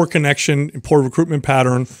there's a poor connection, poor recruitment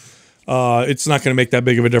pattern, it's not going to make that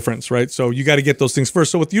big of a difference, right? So you got to get those things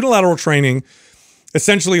first. So with unilateral training,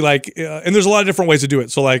 essentially, like, and there's a lot of different ways to do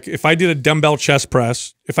it. So like if I did a dumbbell chest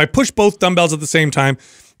press, if I push both dumbbells at the same time,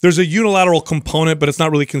 there's a unilateral component, but it's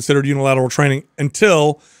not really considered unilateral training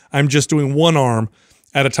until I'm just doing one arm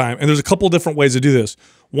at a time. And there's a couple different ways to do this.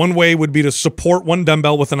 One way would be to support one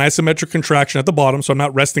dumbbell with an isometric contraction at the bottom. So I'm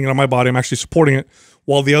not resting it on my body. I'm actually supporting it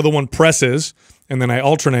while the other one presses, and then I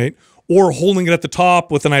alternate. Or holding it at the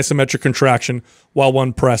top with an isometric contraction while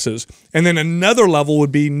one presses. And then another level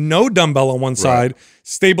would be no dumbbell on one side,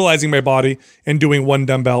 stabilizing my body, and doing one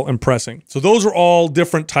dumbbell and pressing. So those are all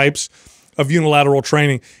different types of unilateral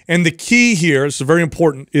training. And the key here, this is very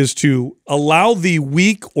important, is to allow the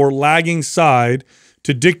weak or lagging side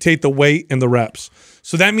to dictate the weight and the reps.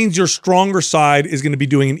 So that means your stronger side is going to be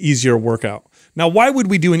doing an easier workout. Now, why would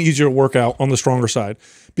we do an easier workout on the stronger side?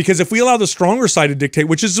 Because if we allow the stronger side to dictate,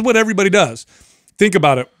 which is what everybody does, think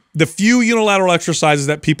about it. The few unilateral exercises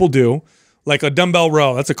that people do, like a dumbbell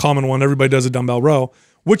row, that's a common one. Everybody does a dumbbell row.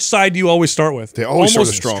 Which side do you always start with? They always start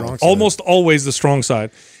with the strong side. Almost always the strong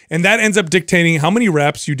side. And that ends up dictating how many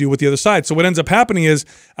reps you do with the other side. So what ends up happening is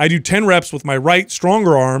I do 10 reps with my right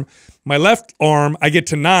stronger arm. My left arm, I get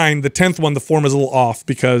to 9. The 10th one, the form is a little off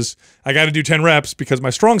because I got to do 10 reps because my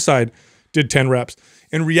strong side did 10 reps.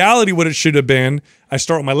 In reality, what it should have been, I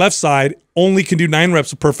start with my left side, only can do 9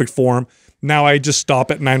 reps of perfect form. Now I just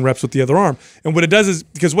stop at 9 reps with the other arm. And what it does is,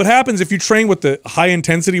 because what happens if you train with the high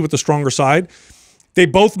intensity with the stronger side, they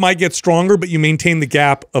both might get stronger, but you maintain the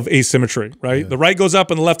gap of asymmetry, right? Yeah. The right goes up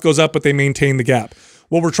and the left goes up, but they maintain the gap.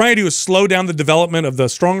 What we're trying to do is slow down the development of the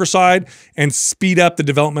stronger side and speed up the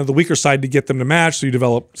development of the weaker side to get them to match so you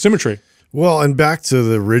develop symmetry. Well, and back to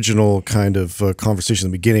the original kind of conversation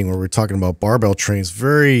in the beginning where we're talking about barbell trains,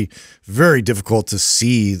 very, very difficult to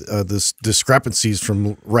see this discrepancies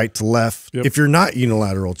from right to left if you're not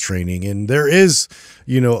unilateral training. And there is,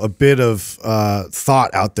 you know, a bit of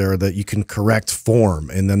thought out there that you can correct form,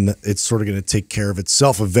 and then it's sort of going to take care of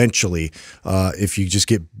itself eventually if you just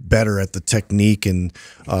get better at the technique and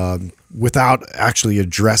without actually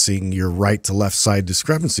addressing your right to left side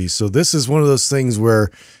discrepancies. So this is one of those things where,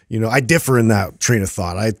 you know, I differ in that train of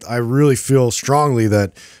thought. I really feel strongly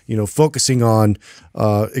that, you know, focusing on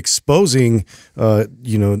exposing,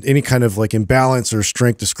 you know, any kind of like imbalance or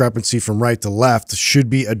strength discrepancy from right to left should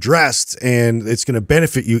be addressed, and it's going to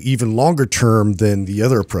benefit you even longer term than the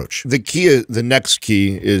other approach. The next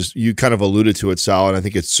key is, you kind of alluded to it, Sal, and I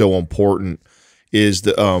think it's so important, is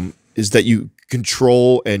that you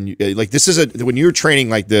control, and like, this is when you're training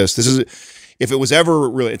like this is if it was ever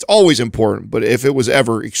really, it's always important, but if it was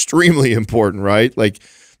ever extremely important, right? Like,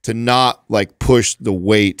 to not like push the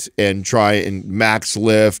weight and try and max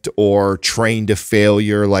lift or train to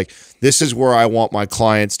failure. Like, this is where I want my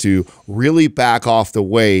clients to really back off the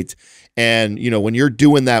weight. And, you know, when you're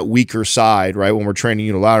doing that weaker side, right, when we're training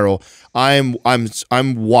unilateral, I'm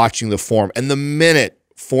watching the form, and the minute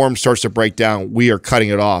form starts to break down, we are cutting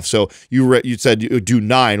it off. So you said you do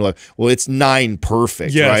 9. Well, it's 9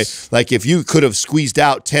 perfect, right? Like, if you could have squeezed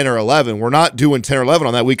out 10 or 11, we're not doing 10 or 11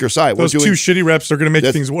 on that weaker side. Those 2 shitty reps are going to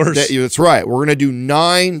make things worse. That's right. We're going to do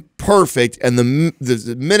 9 perfect, and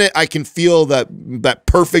the minute I can feel that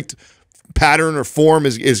perfect pattern or form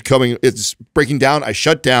is coming, it's breaking down, I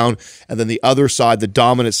shut down, and then the other side, the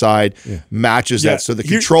dominant side, matches that. So the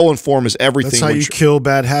control and form is everything. That's how you kill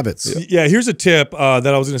bad habits. Yeah, here's a tip that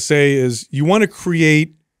I was going to say is, you want to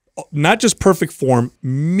create not just perfect form,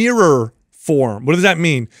 mirror form. What does that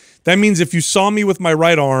mean? That means if you saw me with my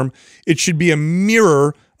right arm, it should be a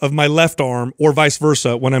mirror of my left arm, or vice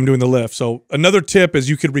versa when I'm doing the lift. So another tip is,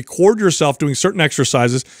 you could record yourself doing certain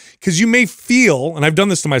exercises, because you may feel, and I've done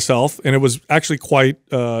this to myself, and it was actually quite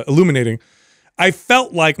illuminating, I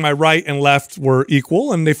felt like my right and left were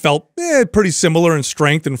equal, and they felt pretty similar in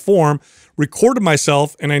strength and form. Recorded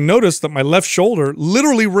myself, and I noticed that my left shoulder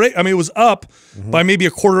literally, I mean, it was up by maybe a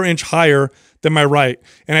 1/4 inch higher than my right.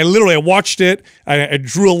 And I watched it. I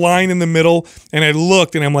drew a line in the middle, and I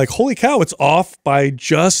looked, and I'm like, holy cow, it's off by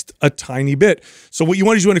just a tiny bit. So what you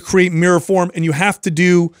want is you want to create mirror form, and you have to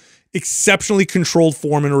do exceptionally controlled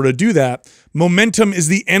form in order to do that. Momentum is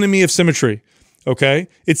the enemy of symmetry. Okay,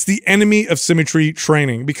 it's the enemy of symmetry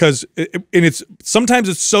training because sometimes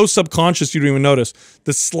it's so subconscious you don't even notice.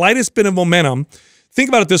 The slightest bit of momentum, think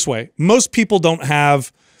about it this way. Most people don't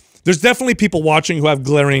have, there's definitely people watching who have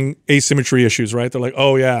glaring asymmetry issues, right? They're like,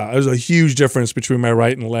 oh yeah, there's a huge difference between my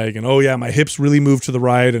right and leg. And oh yeah, my hips really move to the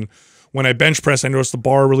right. And when I bench press, I notice the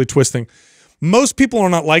bar really twisting. Most people are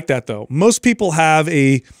not like that though. Most people have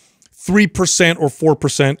a 3% or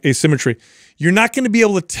 4% asymmetry. You're not going to be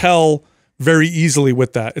able to tell very easily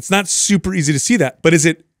with that. It's not super easy to see that, but does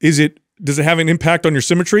it have an impact on your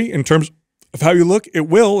symmetry in terms of how you look? It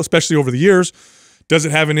will, especially over the years. Does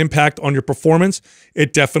it have an impact on your performance?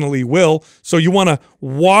 It definitely will. So you want to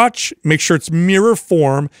watch, make sure it's mirror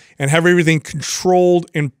form, and have everything controlled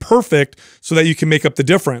and perfect so that you can make up the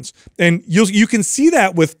difference. And you can see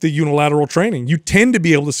that with the unilateral training. You tend to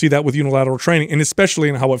be able to see that with unilateral training, and especially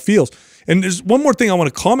in how it feels. And there's one more thing I want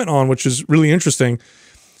to comment on, which is really interesting.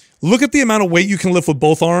 Look at the amount of weight you can lift with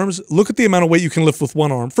both arms. Look at the amount of weight you can lift with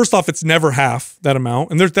one arm. First off, it's never half that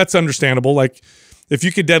amount, and that's understandable. Like if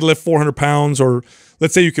you could deadlift 400 pounds, or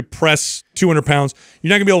let's say you could press 200 pounds, you're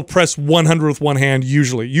not gonna be able to press 100 with one hand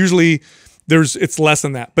usually. Usually it's less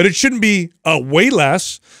than that, but it shouldn't be way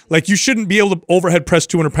less. Like you shouldn't be able to overhead press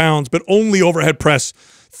 200 pounds, but only overhead press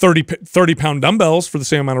 30-pound dumbbells for the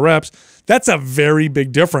same amount of reps. That's a very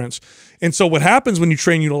big difference. And so what happens when you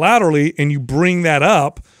train unilaterally and you bring that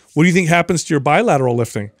up, what do you think happens to your bilateral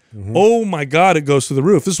lifting? Oh my God, it goes through the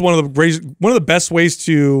roof. This is one of the best ways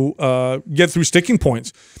to get through sticking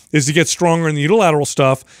points is to get stronger in the unilateral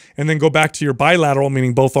stuff and then go back to your bilateral,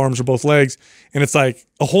 meaning both arms or both legs, and it's like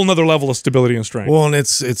a whole nother level of stability and strength. Well, and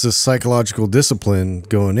it's a psychological discipline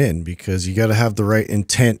going in because you got to have the right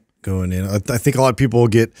intent going in. I think a lot of people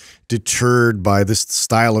get deterred by this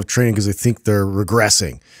style of training because they think they're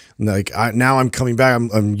regressing. Like now I'm coming back,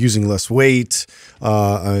 I'm using less weight,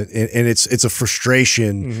 and it's a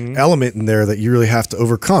frustration element in there that you really have to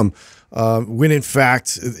overcome. When in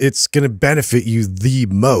fact it's going to benefit you the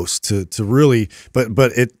most to really,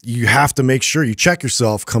 but you have to make sure you check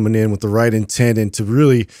yourself coming in with the right intent and to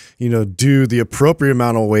really do the appropriate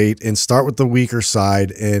amount of weight and start with the weaker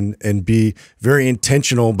side and be very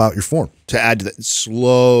intentional about your form. To add to that,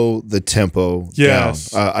 slow the tempo down.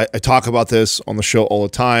 I talk about this on the show all the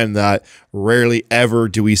time that rarely ever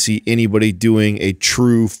do we see anybody doing a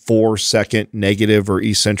true 4-second negative or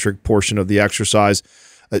eccentric portion of the exercise.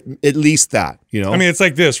 At least that, I mean, it's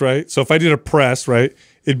like this, right? So if I did a press, right,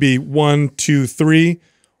 it'd be 1, 2, 3,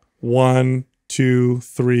 1, 2,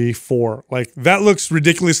 3, 4. Like that looks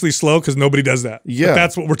ridiculously slow because nobody does that. Yeah, but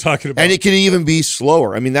that's what we're talking about. And it can even be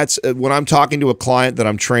slower. I mean, that's when I'm talking to a client that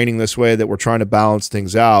I'm training this way, that we're trying to balance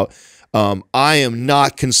things out. I am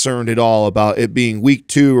not concerned at all about it being week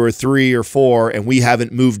 2 or 3 or 4, and we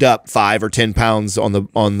haven't moved up 5 or 10 pounds on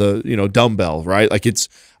the dumbbell, right? Like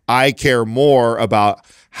I care more about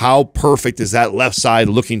how perfect is that left side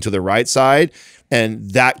looking to the right side.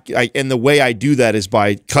 And the way I do that is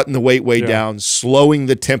by cutting the weight way down, slowing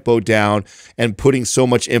the tempo down, and putting so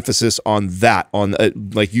much emphasis on that,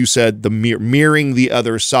 like you said, the mirroring the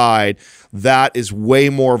other side. That is way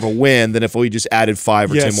more of a win than if we just added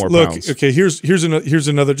 5 or 10 more pounds. Okay, here's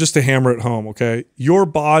another, just to hammer it home. Okay, your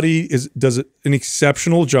body does an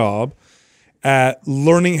exceptional job at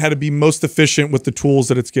learning how to be most efficient with the tools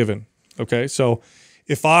that it's given. Okay, so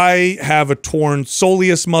if I have a torn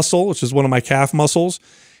soleus muscle, which is one of my calf muscles,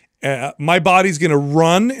 my body's going to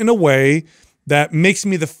run in a way that makes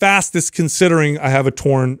me the fastest considering I have a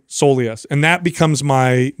torn soleus. And that becomes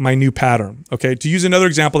my new pattern. Okay, to use another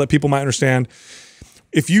example that people might understand,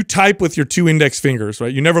 if you type with your 2 index fingers,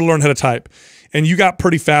 right, you never learned how to type, and you got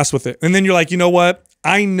pretty fast with it. And then you're like, you know what?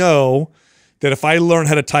 I know that if I learn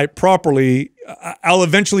how to type properly, I'll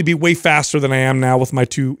eventually be way faster than I am now with my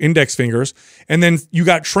 2 index fingers. And then you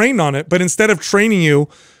got trained on it, but instead of training you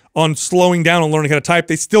on slowing down and learning how to type,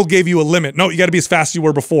 they still gave you a limit. No, you got to be as fast as you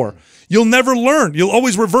were before. You'll never learn. You'll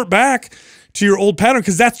always revert back to your old pattern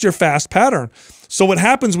because that's your fast pattern. So what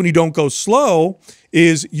happens when you don't go slow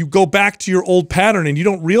is you go back to your old pattern and you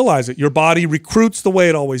don't realize it. Your body recruits the way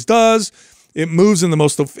it always does. It moves in the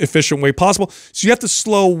most efficient way possible. So you have to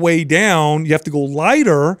slow way down. You have to go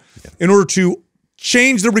lighter in order to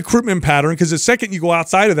change the recruitment pattern, because the second you go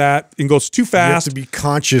outside of that and goes too fast, you have to be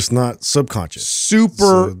conscious, not subconscious.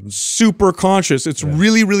 Super conscious. It's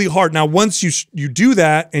really, really hard. Now, once you do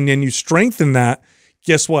that and then you strengthen that,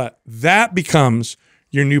 guess what? That becomes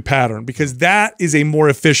your new pattern, because that is a more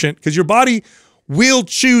efficient, because your body will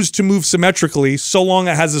choose to move symmetrically so long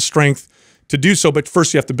it has the strength to do so, but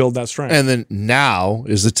first you have to build that strength. And then now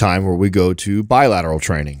is the time where we go to bilateral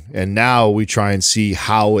training, and now we try and see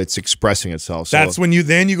how it's expressing itself. So that's when you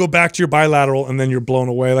go back to your bilateral, and then you're blown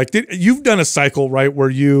away. Like you've done a cycle, right, where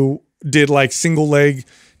you did like single leg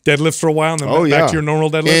deadlifts for a while, and then back to your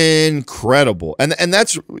normal deadlift. Incredible.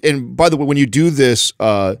 And by the way, when you do this,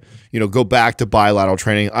 go back to bilateral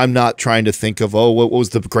training, I'm not trying to think of, what was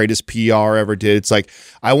the greatest PR I ever did. It's like,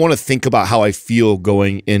 I want to think about how I feel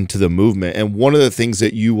going into the movement. And one of the things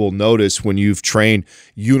that you will notice when you've trained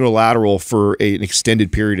unilateral for an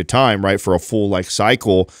extended period of time, right, for a full like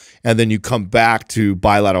cycle, and then you come back to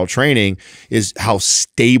bilateral training, is how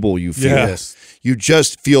stable you feel. Yes. You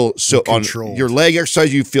just feel so on controlled. Your leg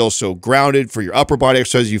exercise, you feel so grounded. For your upper body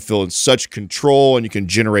exercise, you feel in such control, and you can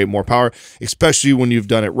generate more power, especially when you've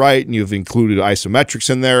done it right and you've included isometrics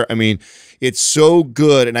in there. I mean, it's so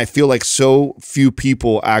good. And I feel like so few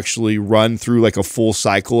people actually run through like a full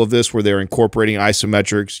cycle of this where they're incorporating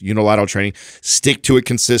isometrics, unilateral training, stick to it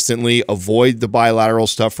consistently, avoid the bilateral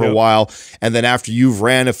stuff for a while. And then after you've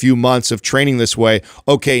ran a few months of training this way,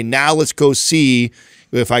 okay, now let's go see,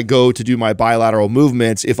 if I go to do my bilateral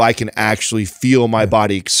movements, if I can actually feel my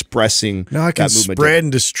body expressing now I can that movement. spread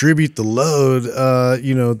and distribute the load,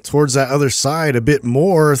 towards that other side a bit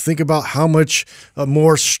more. Think about how much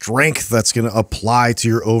more strength that's going to apply to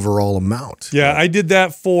your overall amount. Yeah, I did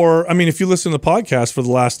that if you listen to the podcast for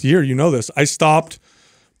the last year, you know this. I stopped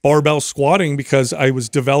barbell squatting because I was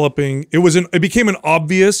developing. It became an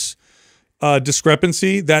obvious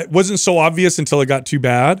discrepancy that wasn't so obvious until it got too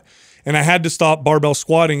bad. And I had to stop barbell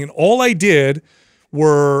squatting. And all I did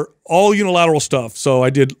were all unilateral stuff. So I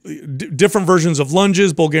did different versions of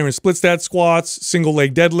lunges, Bulgarian split stat squats, single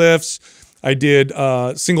leg deadlifts. I did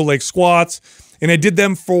single leg squats. And I did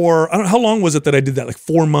them for, I don't know, how long was it that I did that? Like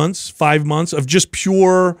 4 months, 5 months of just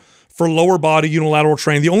pure, for lower body unilateral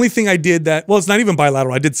training. The only thing I did that, well, it's not even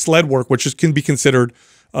bilateral. I did sled work, which can be considered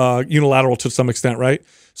unilateral to some extent, right?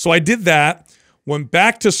 So I did that, went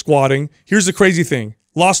back to squatting. Here's the crazy thing.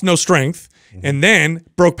 Lost no strength, and then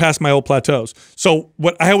broke past my old plateaus. So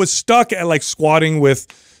what I was stuck at, like squatting with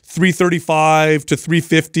 335 to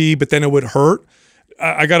 350, but then it would hurt.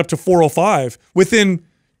 I got up to 405 within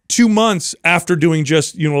 2 months after doing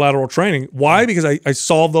just unilateral training. Why? Because I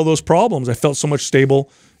solved all those problems. I felt so much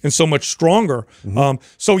stable and so much stronger.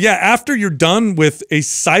 So yeah, after you're done with a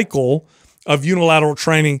cycle of unilateral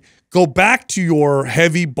training, go back to your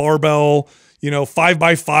heavy barbell,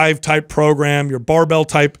 5x5 type program, your barbell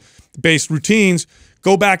type based routines.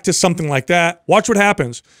 Go back to something like that. Watch what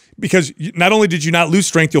happens, because not only did you not lose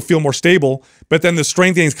strength, you'll feel more stable, but then the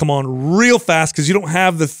strength gains come on real fast because you don't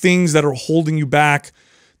have the things that are holding you back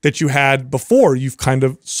that you had before. You've kind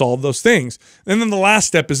of solved those things. And then the last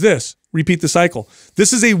step is this: repeat the cycle.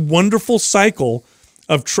 This is a wonderful cycle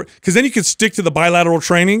of, because then you can stick to the bilateral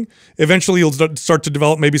training. Eventually you'll start to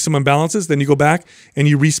develop maybe some imbalances. Then you go back and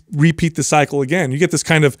you repeat the cycle again. You get this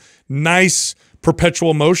kind of nice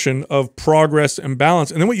perpetual motion of progress and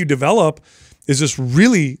balance. And then what you develop is this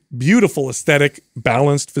really beautiful aesthetic,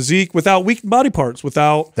 balanced physique without weak body parts,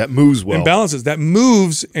 without that moves well, imbalances, that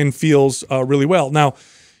moves and feels really well. Now,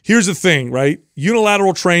 here's the thing, right?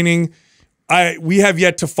 Unilateral training, we have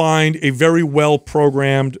yet to find a very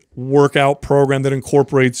well-programmed workout program that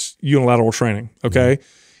incorporates unilateral training, okay?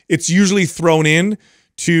 It's usually thrown in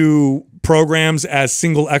to programs as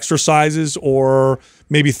single exercises or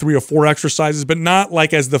maybe 3 or 4 exercises, but not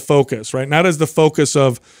like as the focus, right? Not as the focus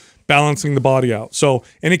of balancing the body out. So,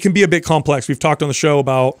 and it can be a bit complex. We've talked on the show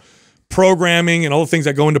about programming and all the things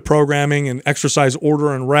that go into programming and exercise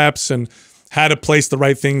order and reps and how to place the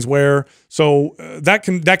right things where. So that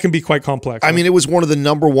can be quite complex. I mean, it was one of the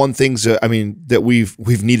 #1 things that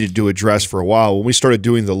we've needed to address for a while. When we started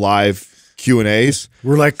doing the live Q&As,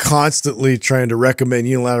 we're like constantly trying to recommend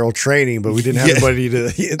unilateral training, but we didn't have anybody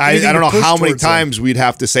to. I don't know how many times we'd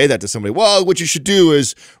have to say that to somebody. Well, what you should do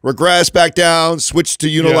is regress back down, switch to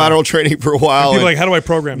unilateral training for a while. And people are like, how do I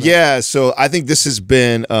program that? Yeah, so I think this has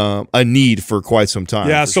been a need for quite some time.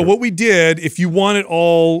 Yeah, so what we did, if you want it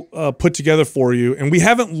all put together for you, and we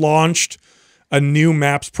haven't launched a new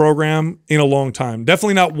MAPS program in a long time.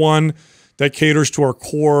 Definitely not one that caters to our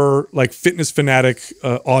core like fitness fanatic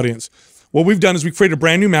audience. What we've done is we created a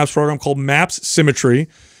brand new MAPS program called MAPS Symmetry,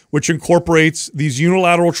 which incorporates these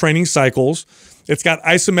unilateral training cycles. It's got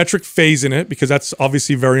isometric phase in it because that's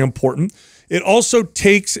obviously very important. It also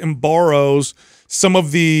takes and borrows some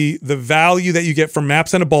of the value that you get from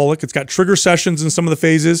MAPS Anabolic. It's got trigger sessions in some of the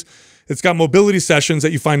phases. It's got mobility sessions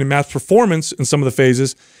that you find in MAPS Performance in some of the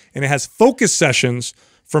phases. And it has focus sessions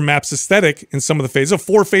for MAPS Aesthetic in some of the phases. It's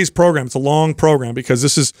a 4-phase program. It's a long program because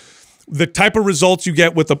this is the type of results you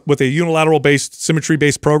get with a unilateral-based,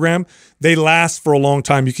 symmetry-based program. They last for a long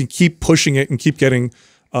time. You can keep pushing it and keep getting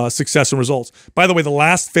success and results. By the way, the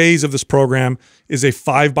last phase of this program is a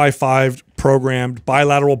 5x5 programmed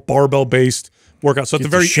bilateral barbell-based workout. So at the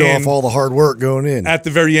very show end, off all the hard work going in. at the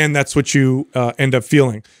very end, that's what you end up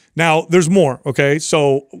feeling. Now, there's more, okay?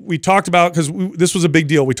 So we talked about, because this was a big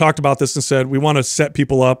deal, we talked about this and said we want to set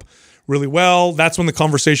people up really well. That's when the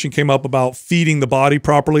conversation came up about feeding the body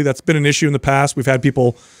properly. That's been an issue in the past. We've had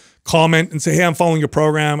people comment and say, hey, I'm following your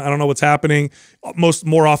program. I don't know what's happening.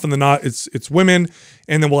 More often than not, it's women.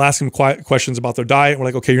 And then we'll ask them questions about their diet. We're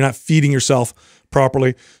like, okay, you're not feeding yourself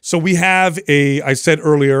properly. So we have I said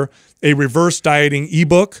earlier, a reverse dieting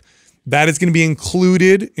ebook that is going to be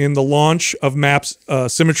included in the launch of MAPS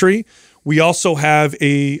Symmetry. We also have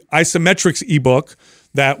a isometrics ebook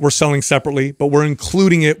that we're selling separately, but we're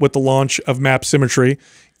including it with the launch of MAPS Symmetry.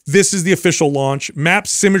 This is the official launch. MAPS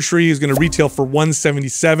Symmetry is going to retail for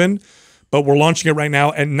 $177, but we're launching it right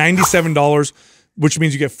now at $97, which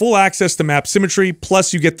means you get full access to MAPS Symmetry,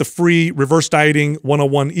 plus you get the free Reverse Dieting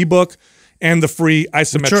 101 ebook and the free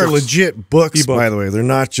isometrics. Which are legit books, ebook. by the way. They're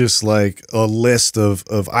not just like a list of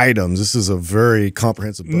items. This is a very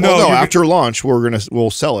comprehensive book. No, after launch, we'll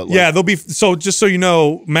sell it. Yeah, they'll be, so just so you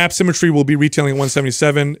know, MAPS Symmetry will be retailing at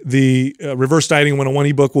 $177. The Reverse Dieting 101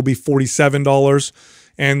 ebook will be $47.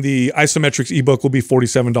 And the isometrics ebook will be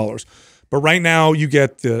 $47. But right now you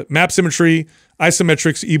get the MAPS Symmetry,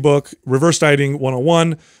 isometrics ebook, Reverse Dieting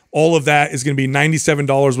 101. All of that is going to be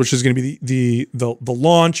 $97, which is going to be the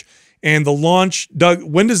launch. And the launch, Doug,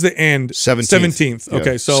 when does it end? 17th.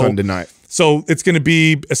 Okay, so Sunday night. So it's going to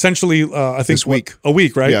be essentially, I think, this week. A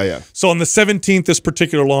week, right? Yeah. So on the 17th, this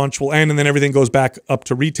particular launch will end, and then everything goes back up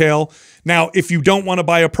to retail. Now, if you don't want to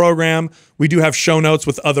buy a program, we do have show notes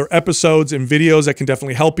with other episodes and videos that can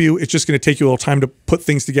definitely help you. It's just going to take you a little time to put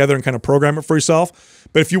things together and kind of program it for yourself.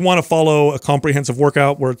 But if you want to follow a comprehensive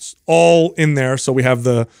workout where it's all in there, so we have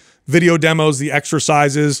the video demos, the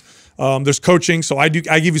exercises, there's coaching. So I give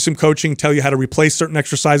you some coaching, tell you how to replace certain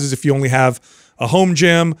exercises if you only have a home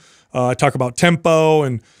gym. I talk about tempo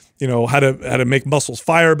and how to make muscles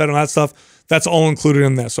fire better and that stuff. That's all included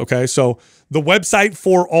in this. Okay, so the website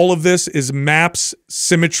for all of this is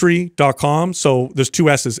mapssymmetry.com. So there's 2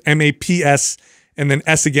 S's, MAPS, and then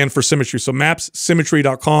S again for symmetry. So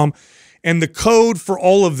mapssymmetry.com, and the code for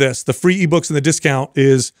all of this, the free ebooks and the discount,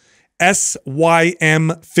 is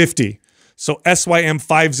SYM50. So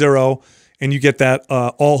SYM50, and you get that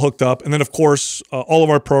all hooked up. And then, of course, all of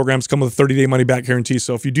our programs come with a 30-day money-back guarantee.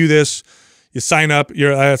 So if you do this, you sign up,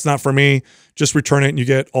 that's not for me, just return it, and you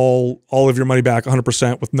get all of your money back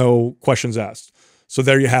 100% with no questions asked. So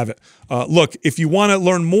there you have it. Look, if you want to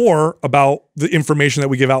learn more about the information that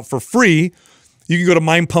we give out for free, you can go to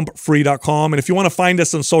mindpumpfree.com. And if you want to find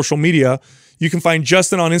us on social media, you can find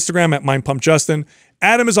Justin on Instagram at mindpumpjustin.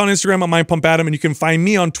 Adam is on Instagram at mindpumpadam, and you can find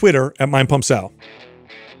me on Twitter at mindpumpsal.